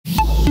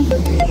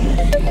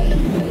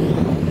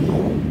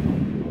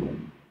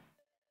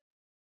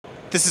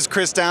This is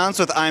Chris Downs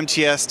with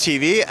IMTS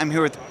TV. I'm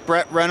here with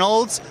Brett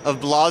Reynolds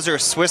of Blaser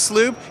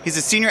Swisslube. He's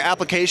a senior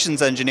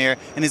applications engineer,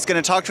 and he's going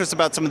to talk to us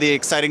about some of the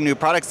exciting new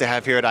products they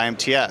have here at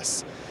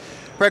IMTS.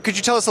 Brett, could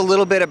you tell us a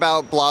little bit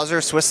about Blaser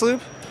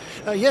Swisslube?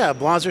 Yeah,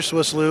 Blaser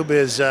Swisslube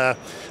is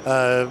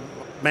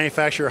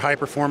manufacturer of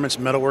high-performance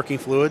metalworking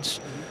fluids.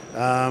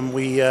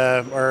 We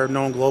are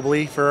known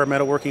globally for our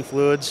metalworking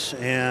fluids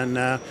and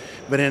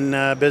been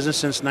in business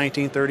since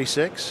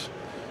 1936.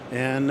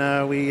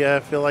 And we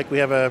feel like we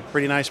have a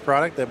pretty nice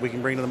product that we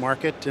can bring to the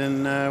market,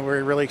 and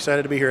we're really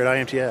excited to be here at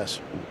IMTS.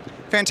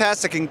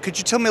 Fantastic. And could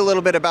you tell me a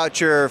little bit about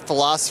your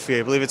philosophy?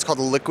 I believe it's called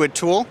the liquid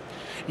tool.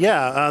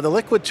 Yeah, the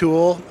liquid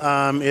tool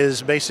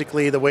is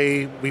basically the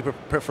way we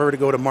prefer to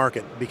go to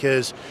market,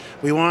 because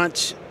we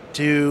want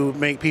to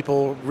make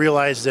people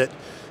realize that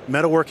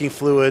metalworking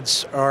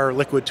fluids are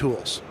liquid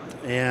tools.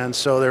 And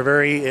so they're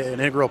very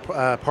integral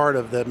part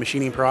of the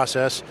machining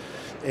process.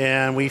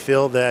 And we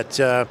feel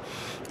that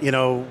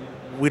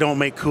we don't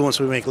make coolants,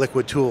 we make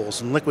liquid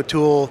tools. And liquid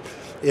tool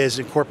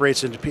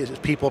incorporates into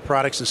people,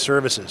 products, and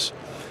services.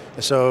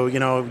 So,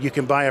 you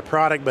can buy a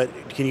product, but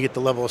can you get the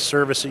level of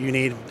service that you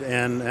need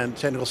and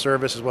technical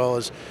service, as well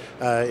as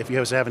if you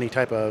have any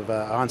type of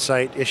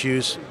on-site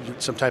issues,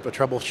 some type of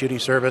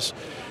troubleshooting service,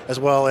 as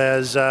well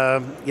as,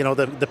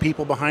 the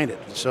people behind it.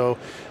 So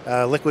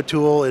liquid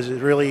tool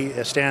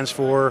really stands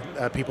for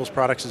people's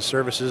products and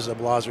services that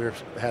Blaser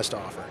has to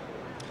offer.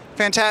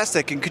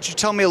 Fantastic. And could you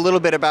tell me a little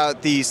bit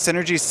about the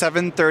Synergy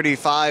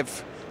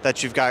 735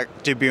 that you've got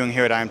debuting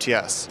here at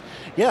IMTS?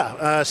 Yeah,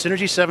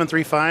 Synergy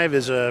 735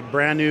 is a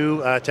brand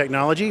new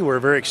technology. We're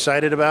very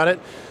excited about it.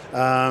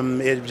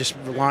 It just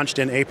launched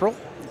in April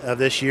of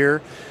this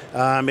year.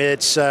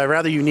 It's a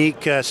rather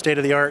unique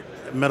state-of-the-art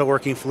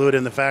metalworking fluid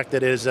in the fact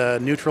that it is a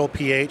neutral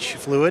pH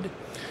fluid.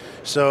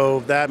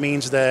 So that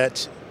means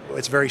that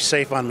it's very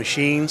safe on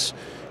machines.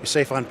 You're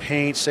safe on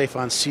paint, safe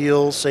on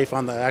seals, safe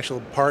on the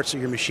actual parts that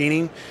you're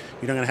machining.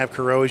 You're not going to have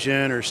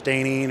corrosion or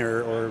staining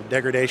or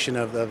degradation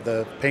of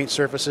the paint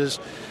surfaces.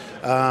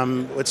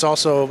 It's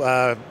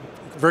also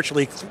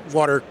virtually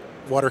water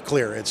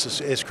clear.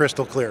 It's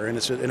crystal clear in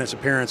its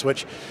appearance,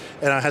 which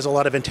has a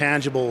lot of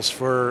intangibles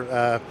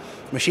for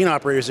machine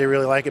operators. They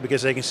really like it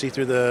because they can see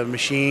through the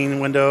machine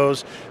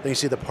windows. They can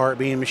see the part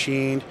being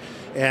machined,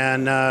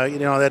 and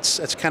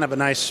that's kind of a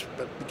nice.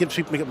 It gives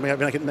people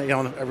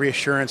a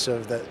reassurance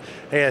of that.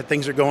 Hey,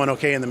 things are going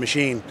okay in the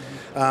machine.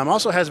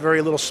 Also has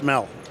very little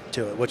smell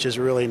to it, which is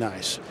really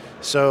nice.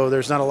 So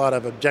there's not a lot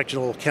of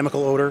objectionable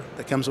chemical odor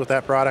that comes with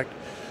that product.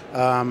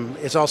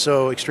 It's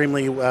also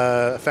extremely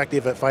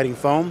effective at fighting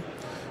foam.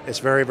 It's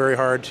very, very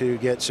hard to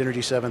get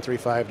Synergy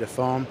 735 to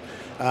foam.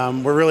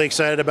 We're really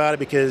excited about it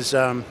because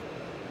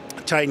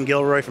Titan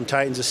Gilroy from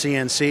Titan's a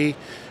CNC.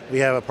 We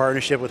have a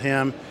partnership with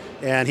him,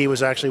 and he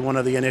was actually one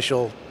of the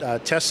initial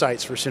test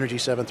sites for Synergy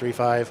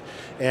 735.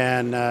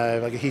 And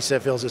like he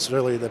said, feels it's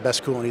really the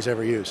best coolant he's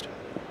ever used.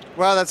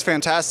 Wow, that's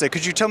fantastic.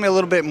 Could you tell me a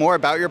little bit more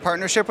about your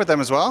partnership with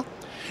them as well?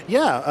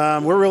 Yeah,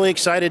 we're really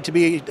excited to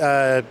be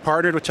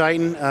partnered with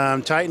Titan.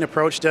 Titan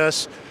approached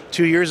us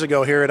 2 years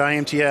ago here at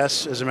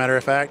IMTS, as a matter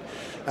of fact,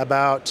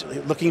 about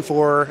looking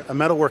for a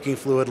metalworking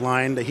fluid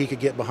line that he could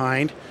get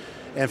behind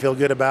and feel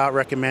good about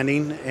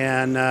recommending.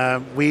 And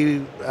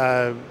we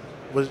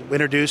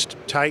introduced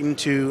Titan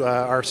to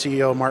our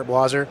CEO, Mark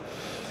Blaser.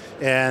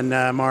 And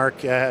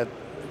Mark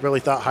really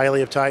thought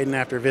highly of Titan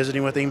after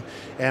visiting with him,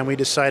 and we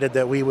decided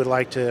that we would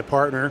like to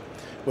partner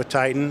with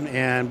Titan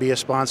and be a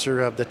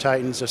sponsor of the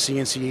Titans of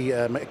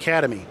CNC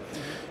Academy.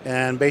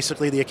 And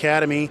basically the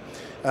Academy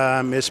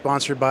is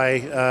sponsored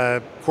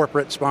by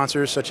corporate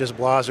sponsors such as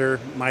Blaser,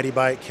 Mighty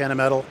Bite,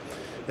 Kennametal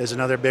is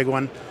another big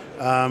one.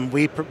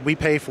 We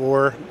pay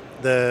for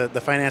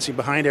the financing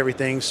behind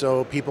everything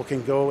so people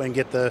can go and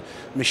get the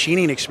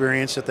machining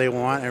experience that they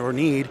want or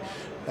need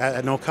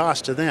at no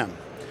cost to them.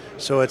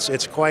 So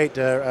it's quite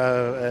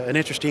an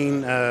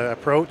interesting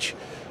approach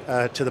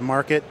to the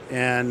market,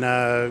 and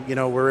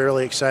we're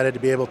really excited to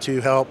be able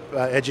to help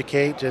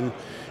educate and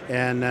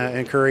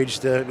encourage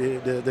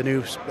the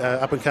new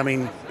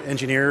up-and-coming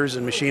engineers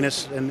and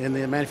machinists in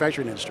the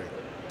manufacturing industry.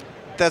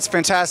 That's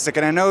fantastic,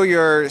 and I know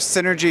your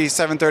Synergy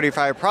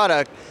 735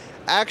 product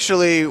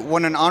actually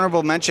won an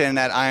honorable mention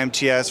at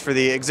IMTS for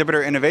the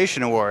Exhibitor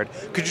Innovation Award.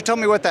 Could you tell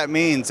me what that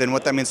means and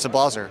what that means to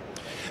Blaser?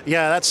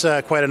 Yeah, that's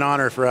quite an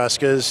honor for us,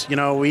 because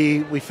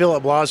we feel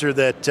at Blaser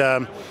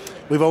that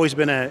we've always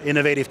been an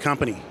innovative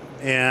company,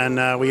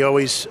 and we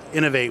always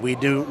innovate. We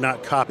do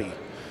not copy.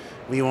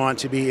 We want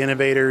to be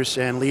innovators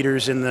and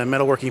leaders in the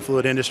metalworking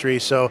fluid industry.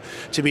 So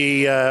to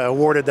be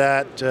awarded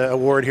that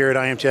award here at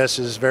IMTS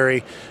is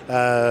very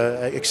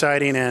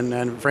exciting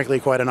and frankly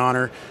quite an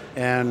honor.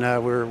 And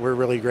we're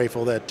really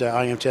grateful that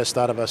IMTS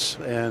thought of us,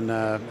 and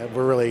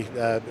we're really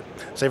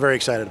very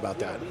excited about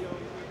that.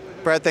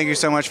 Brett, thank you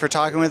so much for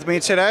talking with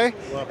me today.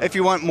 If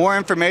you want more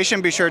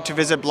information, be sure to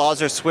visit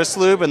Blaser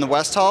Swisslube in the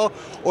West Hall,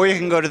 or you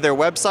can go to their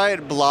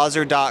website,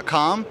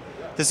 blaser.com.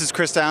 This is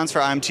Chris Downs for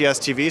IMTS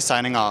TV,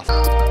 signing off.